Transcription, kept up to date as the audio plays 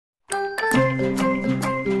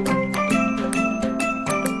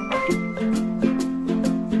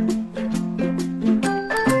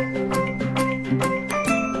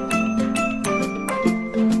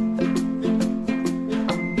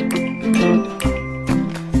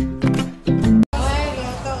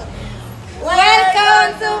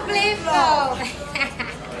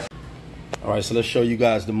All right, so let's show you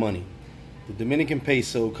guys the money. The Dominican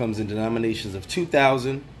peso comes in denominations of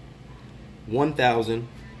 2,000, 1,000,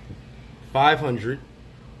 500,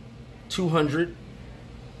 200,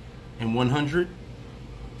 and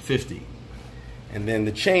 150. And then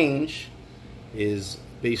the change is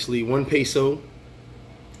basically 1 peso,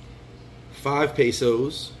 5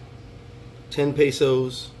 pesos, 10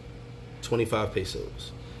 pesos, 25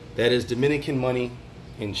 pesos. That is Dominican money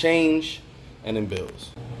in change and in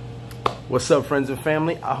bills. What's up, friends and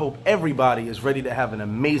family? I hope everybody is ready to have an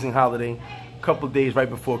amazing holiday. A couple of days right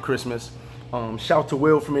before Christmas. Shout to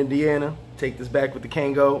Will from Indiana. Take this back with the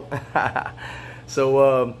Kango.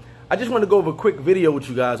 So I just want to go over a quick video with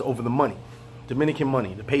you guys over the money. Dominican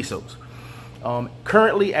money, the pesos.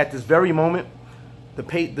 Currently at this very moment,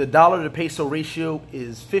 the dollar to peso ratio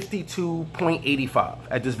is 52.85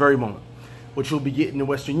 at this very moment, which you'll be getting in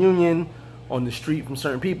Western Union, on the street from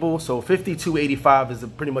certain people. So 52.85 is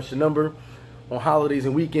pretty much the number. On holidays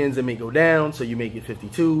and weekends it may go down, so you may get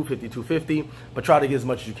 52, 52.50, but try to get as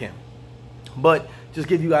much as you can. But just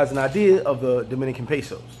give you guys an idea of the Dominican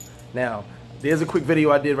pesos. Now, there's a quick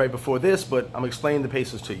video I did right before this, but I'm explaining the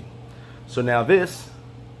pesos to you. So now this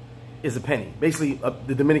is a penny, basically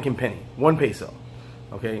the Dominican penny, 1 peso.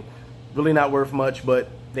 Okay, really not worth much, but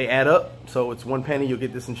they add up. So it's 1 penny. You'll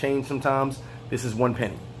get this in change sometimes. This is 1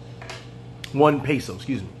 penny. 1 peso,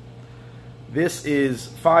 excuse me. This is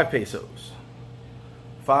 5 pesos.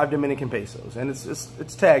 5 Dominican pesos. And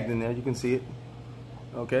it's tagged in there. You can see it.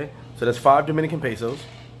 Okay, so that's 5 Dominican pesos.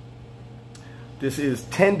 This is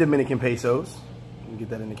 10 Dominican pesos. Let me get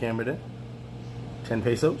that in the camera there. 10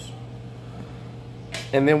 pesos.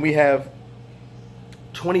 And then we have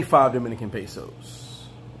 25 Dominican pesos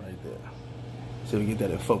right there. So we get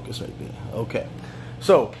that in focus right there. Okay.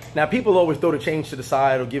 So now people always throw the change to the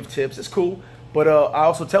side or give tips. It's cool. But I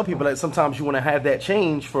also tell people that sometimes you want to have that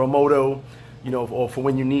change for a moto, you know, or for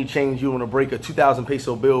when you need change. You want to break a 2,000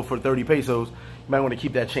 peso bill for 30 pesos. You might want to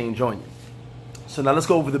keep that change on you. So now let's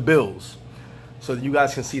go over the bills so that you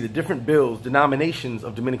guys can see the different bills, denominations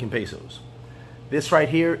of Dominican pesos. This right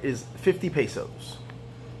here is 50 pesos.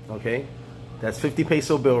 Okay, that's 50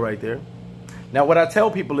 peso bill right there. Now what I tell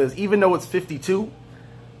people is, even though it's 52,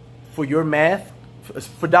 for your math,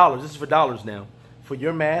 for dollars, this is for dollars now. For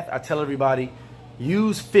your math, I tell everybody,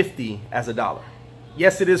 use 50 as a dollar.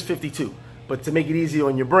 Yes, it is 52, but to make it easy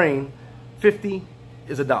on your brain, 50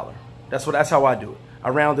 is a dollar. That's how I do it. I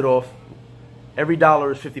round it off. Every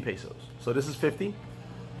dollar is 50 pesos. So this is 50.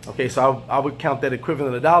 Okay, so I would count that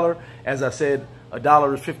equivalent of a dollar. As I said, a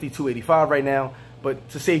dollar is 52.85 right now. But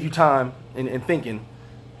to save you time in thinking,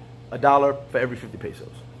 a dollar for every 50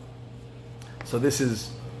 pesos. So this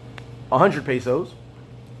is 100 pesos.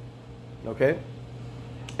 Okay,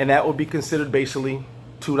 and that would be considered basically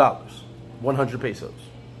 $2, 100 pesos.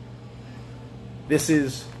 This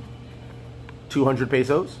is 200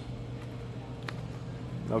 pesos.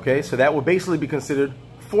 Okay, so that would basically be considered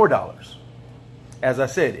 $4. As I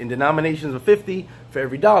said, in denominations of 50, for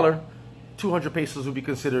every dollar, 200 pesos would be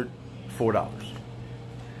considered $4.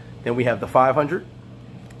 Then we have the 500.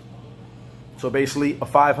 So basically, a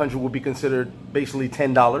 500 would be considered basically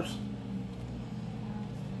 $10.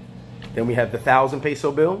 Then we have the 1,000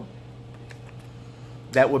 peso bill.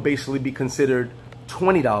 That would basically be considered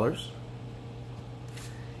 $20.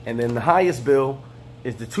 And then the highest bill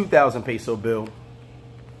is the 2,000 peso bill,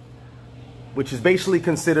 which is basically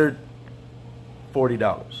considered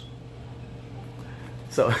 $40.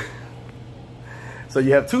 So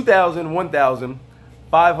you have 2,000, 1,000,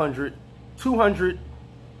 500, 200,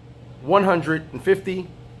 150,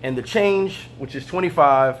 and the change, which is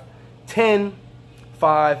 25, 10,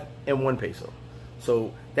 5, and 1 peso.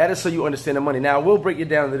 So that is so you understand the money. Now we'll break it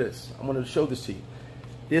down to this. I'm going to show this to you.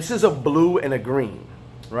 This is a blue and a green,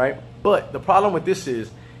 right? But the problem with this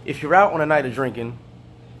is, if you're out on a night of drinking,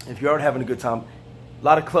 if you're out having a good time, a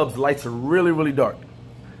lot of clubs, the lights are really, really dark.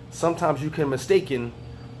 Sometimes you can mistaken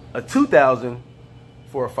a 2,000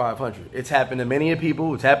 for a 500. It's happened to many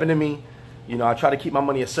people. It's happened to me. You know, I try to keep my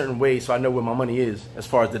money a certain way so I know where my money is as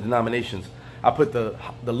far as the denominations. I put the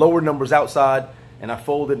lower numbers outside, and I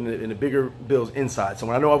fold it in the bigger bills inside. So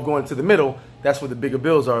when I know I'm going to the middle, that's where the bigger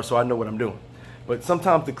bills are, so I know what I'm doing. But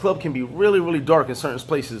sometimes the club can be really, really dark in certain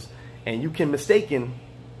places, and you can mistaken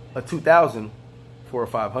a 2,000 for a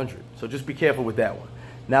 500. So just be careful with that one.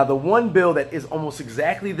 Now the one bill that is almost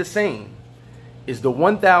exactly the same is the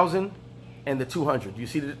 1,000 and the 200. You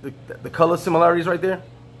see the color similarities right there?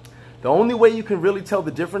 The only way you can really tell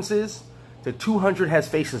the difference is the 200 has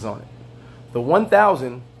faces on it. The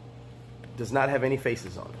 1,000 does not have any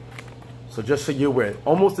faces on it. So just so you're aware,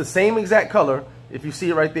 almost the same exact color. If you see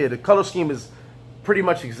it right there, the color scheme is pretty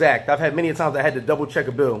much exact. I've had many times I had to double check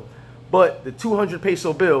a bill, but the 200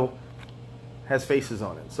 peso bill has faces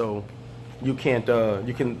on it, so you can't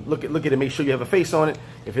you can look at it, make sure you have a face on it.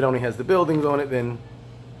 If it only has the buildings on it, then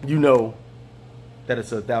you know that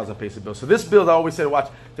it's a 1,000 peso bill. So this bill, I always say to watch.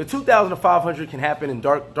 The 2,500 can happen in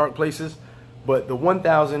dark places, but the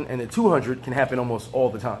 1,000 and the 200 can happen almost all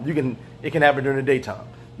the time. It can happen during the daytime.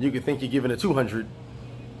 You can think you're giving a 200,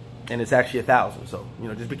 and it's actually 1,000. So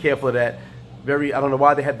just be careful of that. I don't know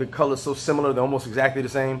why they have the colors so similar. They're almost exactly the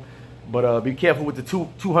same, but be careful with the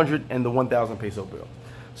 200 and the 1,000 peso bill.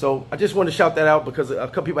 So I just wanted to shout that out because a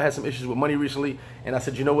couple people had some issues with money recently, and I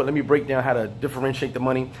said, you know what, let me break down how to differentiate the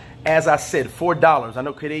money. As I said, $4. I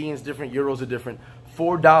know Canadian's different, euros are different.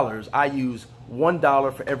 $4, I use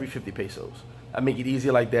 $1 for every 50 pesos. I make it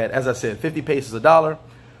easier like that. As I said, 50 pesos $1,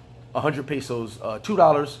 100 pesos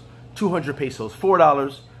 $2, 200 pesos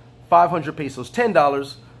 $4, 500 pesos $10,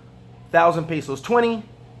 1,000 pesos $20,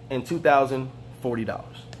 and 2,000 $40.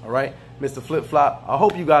 All right, Mr. Flip Flop. I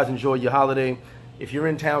hope you guys enjoy your holiday. If you're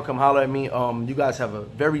in town, come holler at me. You guys have a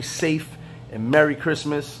very safe and Merry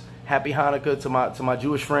Christmas. Happy Hanukkah to my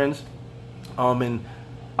Jewish friends. And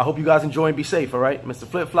I hope you guys enjoy and be safe, all right? Mr.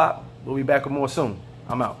 Flip Flop, we'll be back with more soon.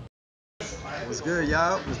 I'm out. What's good,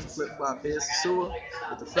 y'all? Mr. Flip Flop here, Sosua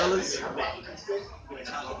with the fellas.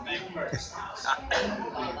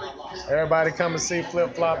 Everybody come and see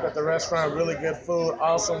Flip Flop at the restaurant. Really good food,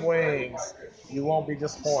 awesome wings. You won't be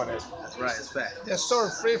disappointed. That's right, it's fact. Yes, sir.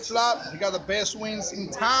 Flip Flop, we got the best wings in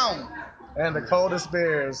town. And the coldest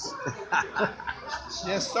beers.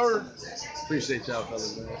 Yes, sir. Appreciate y'all,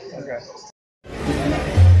 fellas, man. Okay.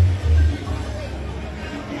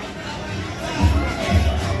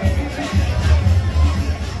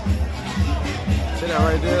 See that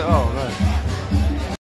right there? Oh, nice.